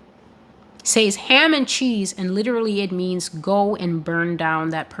 Says ham and cheese, and literally it means go and burn down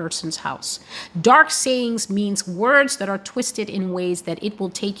that person's house. Dark sayings means words that are twisted in ways that it will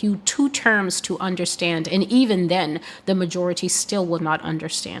take you 2 terms to understand, and even then, the majority still will not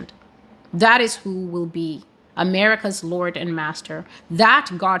understand. That is who will be America's Lord and Master. That,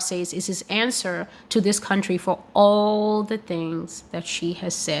 God says, is his answer to this country for all the things that she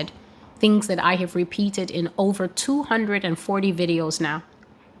has said, things that I have repeated in over 240 videos now.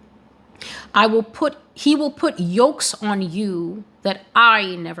 He will put yokes on you that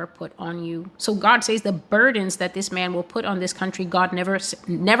I never put on you. So God says the burdens that this man will put on this country, God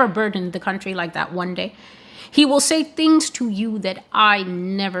never burdened the country like that one day. He will say things to you that I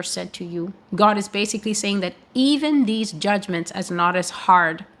never said to you. God is basically saying that even these judgments are not as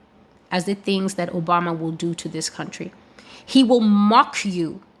hard as the things that Obama will do to this country. He will mock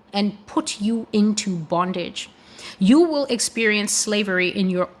you and put you into bondage. You will experience slavery in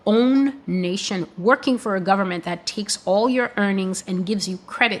your own nation, working for a government that takes all your earnings and gives you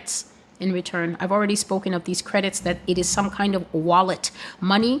credits in return. I've already spoken of these credits, that it is some kind of wallet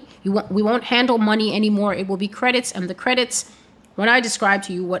money. We won't handle money anymore. It will be credits, and the credits, when I describe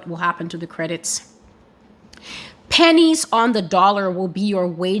to you what will happen to the credits, pennies on the dollar will be your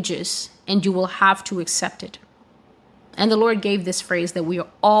wages, and you will have to accept it. And the Lord gave this phrase that we are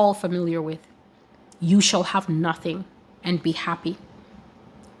all familiar with: you shall have nothing and be happy.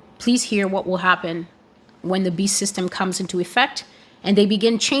 Please hear what will happen when the beast system comes into effect and they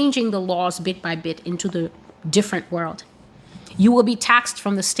begin changing the laws bit by bit into the different world. You will be taxed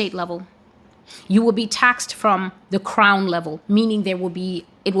from the state level. You will be taxed from the crown level, meaning it will be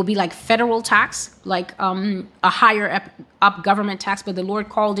like federal tax, like a higher up government tax, but the Lord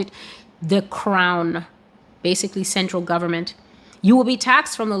called it the crown, basically central government. You will be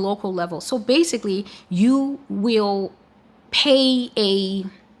taxed from the local level. So basically, you will pay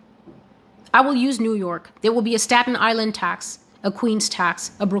I will use New York. There will be a Staten Island tax, a Queens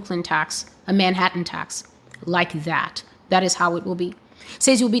tax, a Brooklyn tax, a Manhattan tax, like that. That is how it will be. It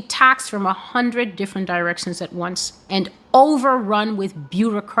says you'll be taxed from 100 different directions at once and overrun with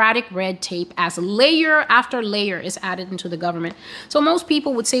bureaucratic red tape as layer after layer is added into the government. So most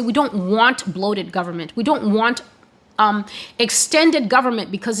people would say we don't want bloated government. We don't want extended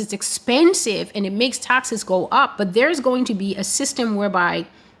government because it's expensive and it makes taxes go up. But there's going to be a system whereby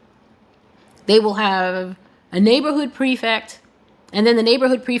they will have a neighborhood prefect, and then the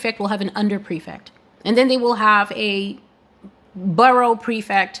neighborhood prefect will have an under prefect. And then they will have a borough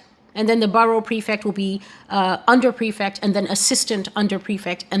prefect, and then the borough prefect will be under prefect, and then assistant under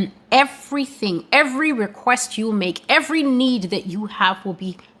prefect. And everything, every request you make, every need that you have will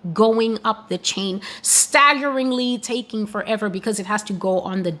be going up the chain, staggeringly taking forever because it has to go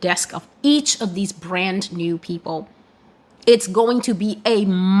on the desk of each of these brand new people. It's going to be a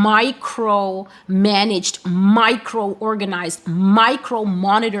micro-managed, micro-organized,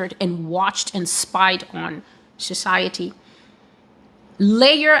 micro-monitored and watched and spied on society.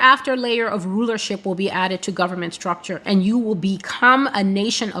 Layer after layer of rulership will be added to government structure, and you will become a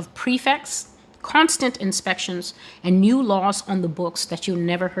nation of prefects, constant inspections, and new laws on the books that you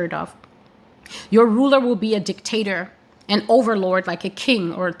never heard of. Your ruler will be a dictator, an overlord like a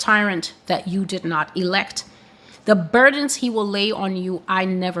king or a tyrant that you did not elect. The burdens he will lay on you, I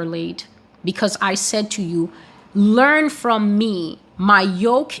never laid, because I said to you, learn from me. My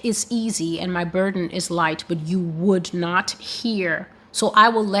yoke is easy and my burden is light, but you would not hear. So I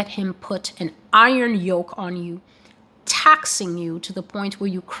will let him put an iron yoke on you, taxing you to the point where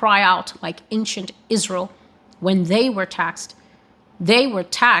you cry out like ancient Israel when they were taxed. They were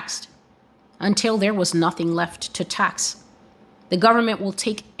taxed until there was nothing left to tax. The government will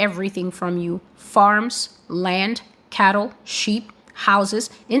take everything from you: farms, land, cattle, sheep, houses,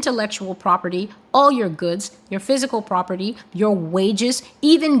 intellectual property, all your goods, your physical property, your wages,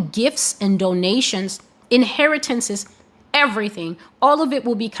 even gifts and donations, inheritances, everything. All of it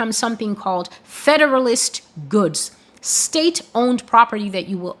will become something called federalist goods, state-owned property that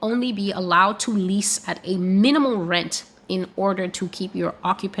you will only be allowed to lease at a minimal rent in order to keep your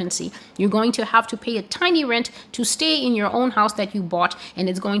occupancy. You're going to have to pay a tiny rent to stay in your own house that you bought, and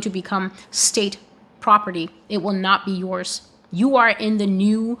it's going to become state property. It will not be yours. You are in the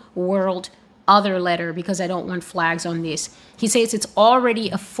new world. Other letter, because I don't want flags on this. He says it's already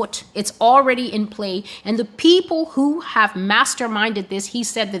afoot. It's already in play. And the people who have masterminded this, he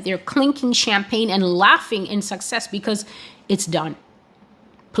said that they're clinking champagne and laughing in success because it's done.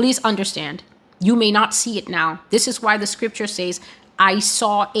 Please understand, you may not see it now. This is why the scripture says, I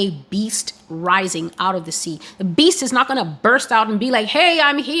saw a beast rising out of the sea. The beast is not going to burst out and be like, hey,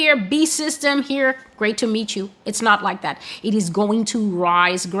 I'm here, beast system here. Great to meet you. It's not like that. It is going to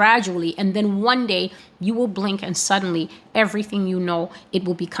rise gradually. And then one day you will blink and suddenly everything you know, it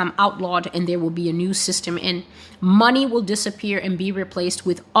will become outlawed and there will be a new system in. Money will disappear and be replaced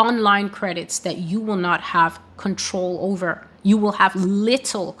with online credits that you will not have control over. You will have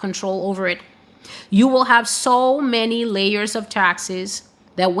little control over it. You will have so many layers of taxes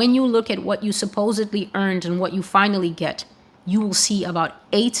that when you look at what you supposedly earned and what you finally get, you will see about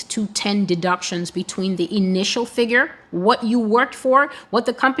 8 to 10 deductions between the initial figure, what you worked for, what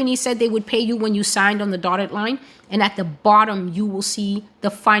the company said they would pay you when you signed on the dotted line, and at the bottom you will see the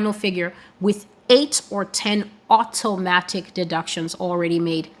final figure with 8 or 10 automatic deductions already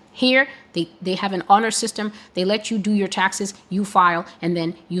made. Here, they have an honor system. They let you do your taxes, you file, and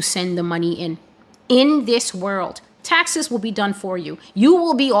then you send the money in. In this world, taxes will be done for you. You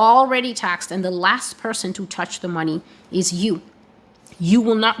will be already taxed, and the last person to touch the money is you. You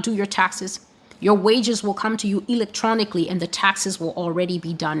will not do your taxes. Your wages will come to you electronically, and the taxes will already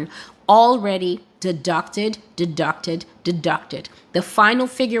be done. Already deducted. The final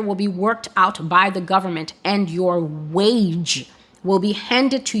figure will be worked out by the government, and your wage will be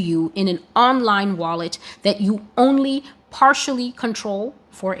handed to you in an online wallet that you only partially control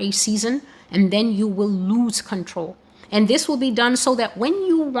for a season, and then you will lose control. And this will be done so that when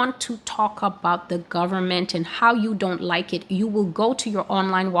you want to talk about the government and how you don't like it, you will go to your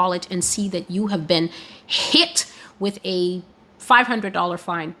online wallet and see that you have been hit with a $500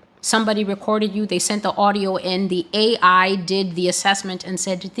 fine Somebody recorded you, they sent the audio in, the AI did the assessment and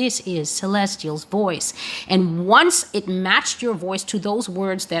said, this is Celestial's voice. And once it matched your voice to those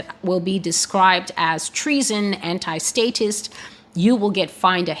words that will be described as treason, anti-statist, you will get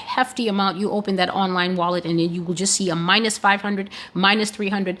fined a hefty amount. You open that online wallet and then you will just see a minus 500, minus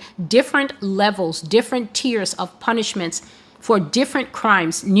 300, different levels, different tiers of punishments for different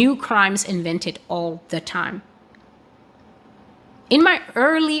crimes, new crimes invented all the time. In my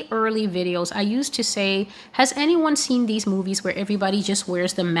early videos, I used to say, has anyone seen these movies where everybody just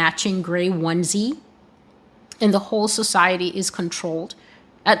wears the matching gray onesie and the whole society is controlled?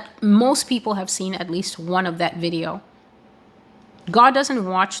 Most people have seen at least one of that video. God doesn't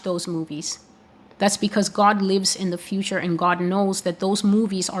watch those movies. That's because God lives in the future and God knows that those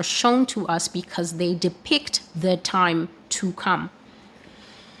movies are shown to us because they depict the time to come.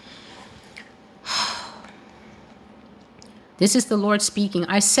 This is the Lord speaking.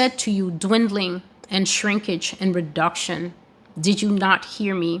 I said to you, dwindling and shrinkage and reduction. Did you not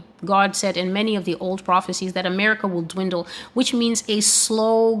hear me? God said in many of the old prophecies that America will dwindle, which means a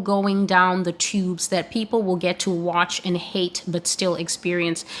slow going down the tubes that people will get to watch and hate, but still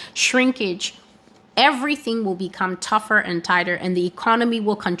experience. Shrinkage. Everything will become tougher and tighter, and the economy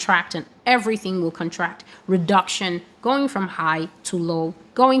will contract, and everything will contract. Reduction, going from high to low,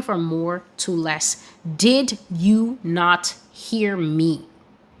 going from more to less. Did you not hear me?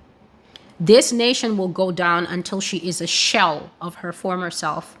 This nation will go down until she is a shell of her former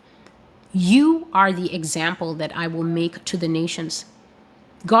self. You are the example that I will make to the nations.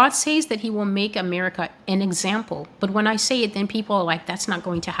 God says that he will make America an example. But when I say it, then people are like, that's not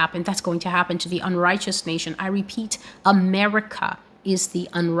going to happen. That's going to happen to the unrighteous nation. I repeat, America is the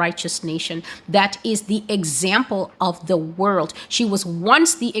unrighteous nation. That is the example of the world. She was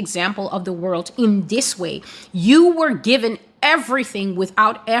once the example of the world in this way. You were given everything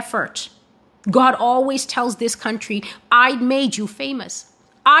without effort. God always tells this country, I made you famous.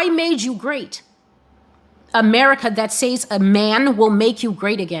 I made you great. America that says a man will make you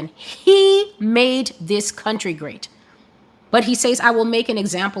great again. He made this country great. But he says, I will make an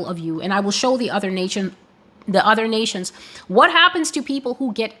example of you and I will show the other nations what happens to people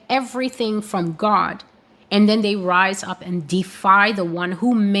who get everything from God and then they rise up and defy the one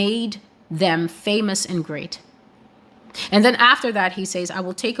who made them famous and great. And then after that, he says, I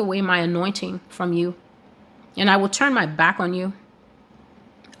will take away my anointing from you and I will turn my back on you.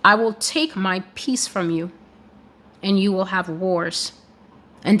 I will take my peace from you and you will have wars.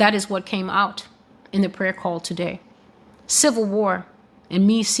 And that is what came out in the prayer call today. Civil war and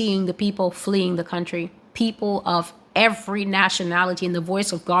me seeing the people fleeing the country, people of every nationality, and the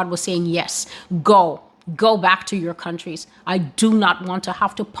voice of God was saying, yes, go back to your countries. I do not want to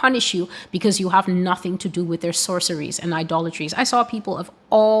have to punish you because you have nothing to do with their sorceries and idolatries. I saw people of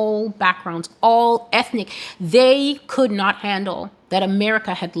all backgrounds, all ethnic. They could not handle that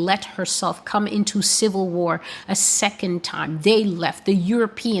America had let herself come into civil war a second time. They left. The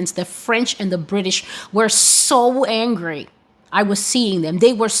Europeans, the French and the British were so angry. I was seeing them.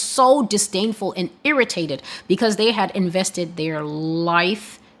 They were so disdainful and irritated because they had invested their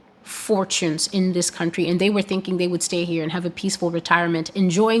life fortunes in this country and they were thinking they would stay here and have a peaceful retirement,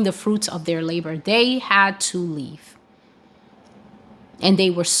 enjoying the fruits of their labor. They had to leave. And they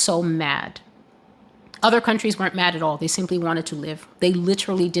were so mad. Other countries weren't mad at all. They simply wanted to live. They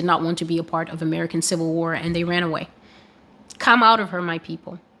literally did not want to be a part of American Civil War and they ran away. Come out of her, my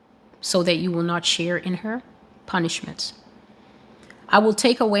people, so that you will not share in her punishments. I will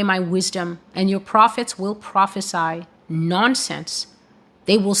take away my wisdom and your prophets will prophesy nonsense.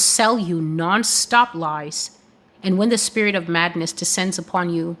 They will sell you non-stop lies. And when the spirit of madness descends upon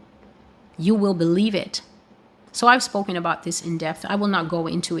you, you will believe it. So I've spoken about this in depth. I will not go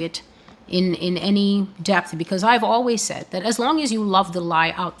into it in any depth because I've always said that as long as you love the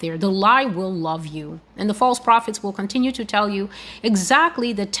lie out there, the lie will love you. And the false prophets will continue to tell you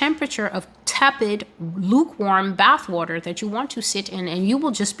exactly the temperature of tepid, lukewarm bathwater that you want to sit in, and you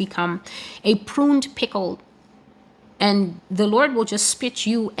will just become a pruned pickle. And the Lord will just spit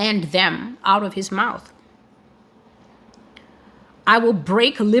you and them out of his mouth. I will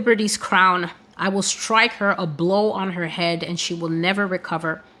break liberty's crown. I will strike her a blow on her head, and she will never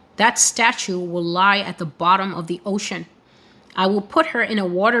recover. That statue will lie at the bottom of the ocean. I will put her in a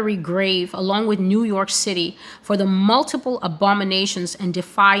watery grave along with New York City for the multiple abominations and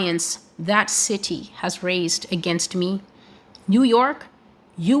defiance that city has raised against me. New York,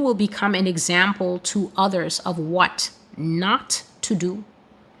 you will become an example to others of what not to do.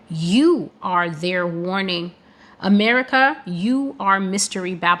 You are their warning. America, you are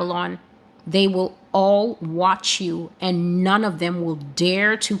Mystery Babylon. They will all watch you, and none of them will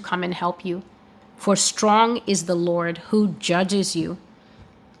dare to come and help you. For strong is the Lord who judges you.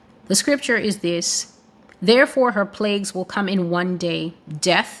 The scripture is this: therefore her plagues will come in one day,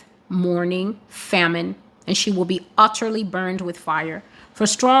 death, mourning, famine, and she will be utterly burned with fire. For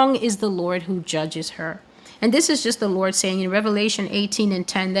strong is the Lord who judges her. And this is just the Lord saying in Revelation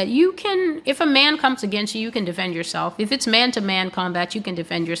 18:10 that you can, if a man comes against you, you can defend yourself. If it's man-to-man combat, you can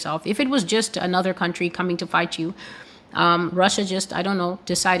defend yourself. If it was just another country coming to fight you, Russia just, I don't know,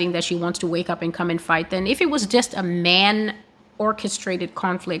 deciding that she wants to wake up and come and fight, then if it was just a man-orchestrated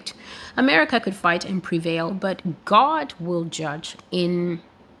conflict, America could fight and prevail. But God will judge.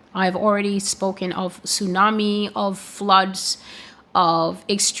 I've already spoken of tsunami, of floods, of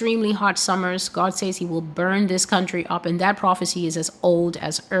extremely hot summers. God says he will burn this country up. And that prophecy is as old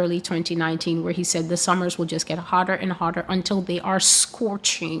as early 2019, where he said the summers will just get hotter and hotter until they are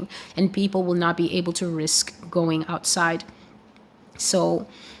scorching and people will not be able to risk going outside. So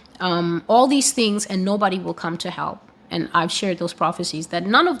all these things, and nobody will come to help. And I've shared those prophecies that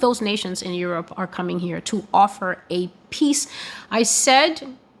none of those nations in Europe are coming here to offer a peace. I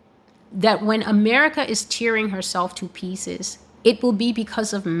said that when America is tearing herself to pieces, it will be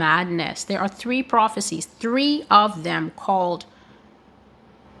because of madness. There are 3 prophecies, 3 of them called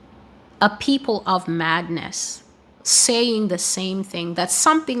a people of madness, saying the same thing, that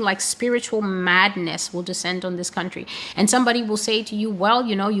something like spiritual madness will descend on this country. And somebody will say to you, well,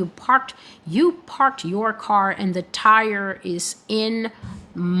 you know, you parked your car and the tire is in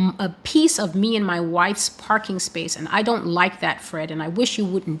a piece of me and my wife's parking space, and I don't like that, Fred, and I wish you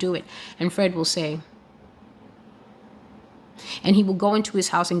wouldn't do it. And Fred will say, and he will go into his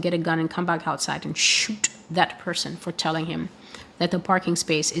house and get a gun and come back outside and shoot that person for telling him that the parking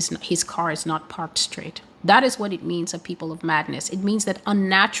space is his car is not parked straight. That is what it means, a people of madness. It means that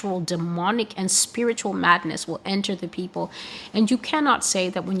unnatural, demonic, and spiritual madness will enter the people. And you cannot say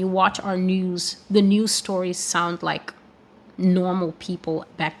that when you watch our news, the news stories sound like normal people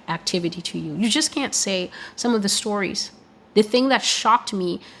activity to you. You just can't say some of the stories. The thing that shocked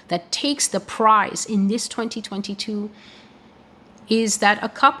me, that takes the prize in this 2022, is that a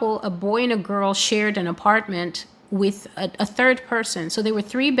couple, a boy and a girl, shared an apartment with a third person. So there were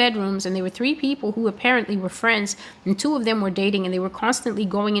 3 bedrooms and there were 3 people who apparently were friends, and 2 of them were dating, and they were constantly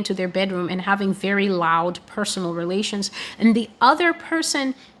going into their bedroom and having very loud personal relations. And the other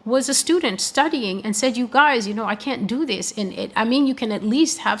person was a student studying and said, you guys, you know, I can't do this. And you can at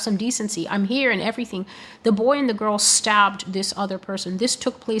least have some decency. I'm here and everything. The boy and the girl stabbed this other person. This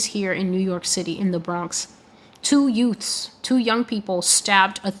took place here in New York City, in the Bronx. 2 young people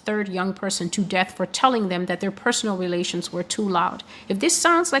stabbed a third young person to death for telling them that their personal relations were too loud. If this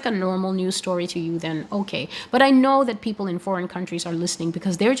sounds like a normal news story to you, then okay. But I know that people in foreign countries are listening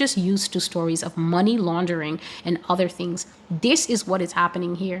because they're just used to stories of money laundering and other things. This is what is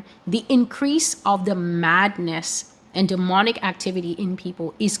happening here. The increase of the madness and demonic activity in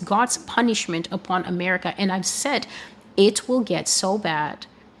people is God's punishment upon America. And I've said it will get so bad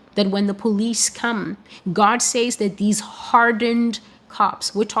that when the police come, God says that these hardened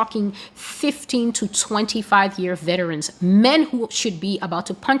cops, we're talking 15 to 25-year veterans, men who should be about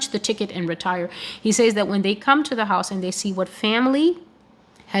to punch the ticket and retire. He says that when they come to the house and they see what family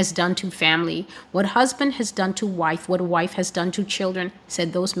has done to family, what husband has done to wife, what wife has done to children,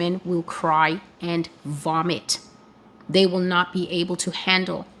 said those men will cry and vomit. They will not be able to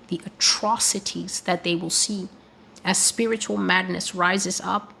handle the atrocities that they will see as spiritual madness rises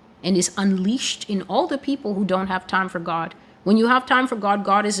up and is unleashed in all the people who don't have time for God. When you have time for God,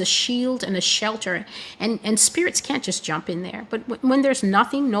 God is a shield and a shelter, and spirits can't just jump in there. But when there's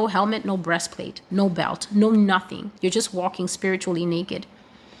nothing, no helmet, no breastplate, no belt, no nothing, you're just walking spiritually naked.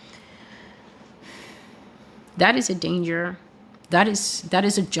 That is a danger. That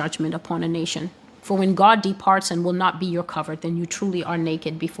is a judgment upon a nation. For when God departs and will not be your cover, then you truly are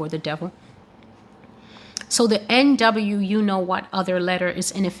naked before the devil. So the NW, you know what other letter is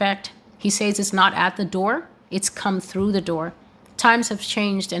in effect. He says it's not at the door, it's come through the door. Times have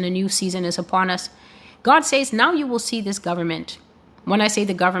changed and a new season is upon us. God says, now you will see this government. When I say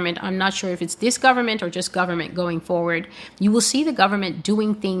the government, I'm not sure if it's this government or just government going forward. You will see the government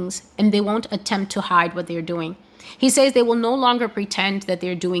doing things and they won't attempt to hide what they're doing. He says they will no longer pretend that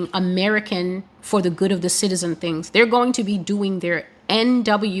they're doing American for the good of the citizen things. They're going to be doing their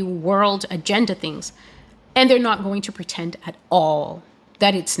NW world agenda things. And they're not going to pretend at all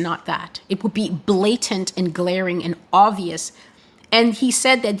that it's not that. It would be blatant and glaring and obvious. And he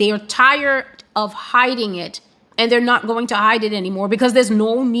said that they are tired of hiding it and they're not going to hide it anymore because there's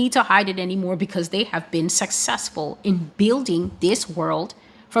no need to hide it anymore because they have been successful in building this world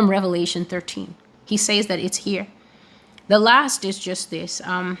from Revelation 13. He says that it's here. The last is just this.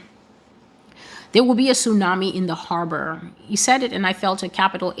 There will be a tsunami in the harbor. He said it, and I felt a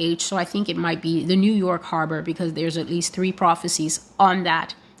capital H, so I think it might be the New York harbor, because there's at least 3 prophecies on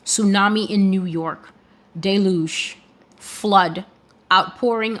that. Tsunami in New York, deluge, flood,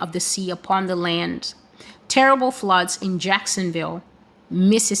 outpouring of the sea upon the land, terrible floods in Jacksonville,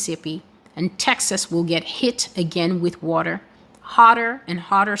 Mississippi, and Texas will get hit again with water. Hotter and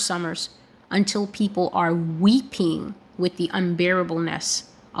hotter summers until people are weeping with the unbearableness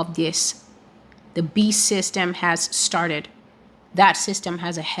of this. The beast system has started. That system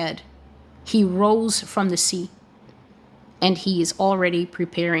has a head. He rose from the sea, and he is already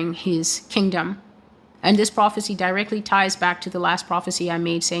preparing his kingdom. And this prophecy directly ties back to the last prophecy I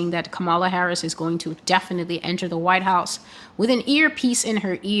made, saying that Kamala Harris is going to definitely enter the White House with an earpiece in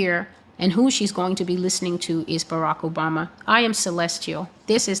her ear, and who she's going to be listening to is Barack Obama. I am Celestial.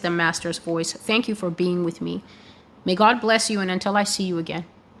 This is the Master's Voice. Thank you for being with me. May God bless you, and until I see you again,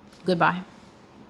 goodbye.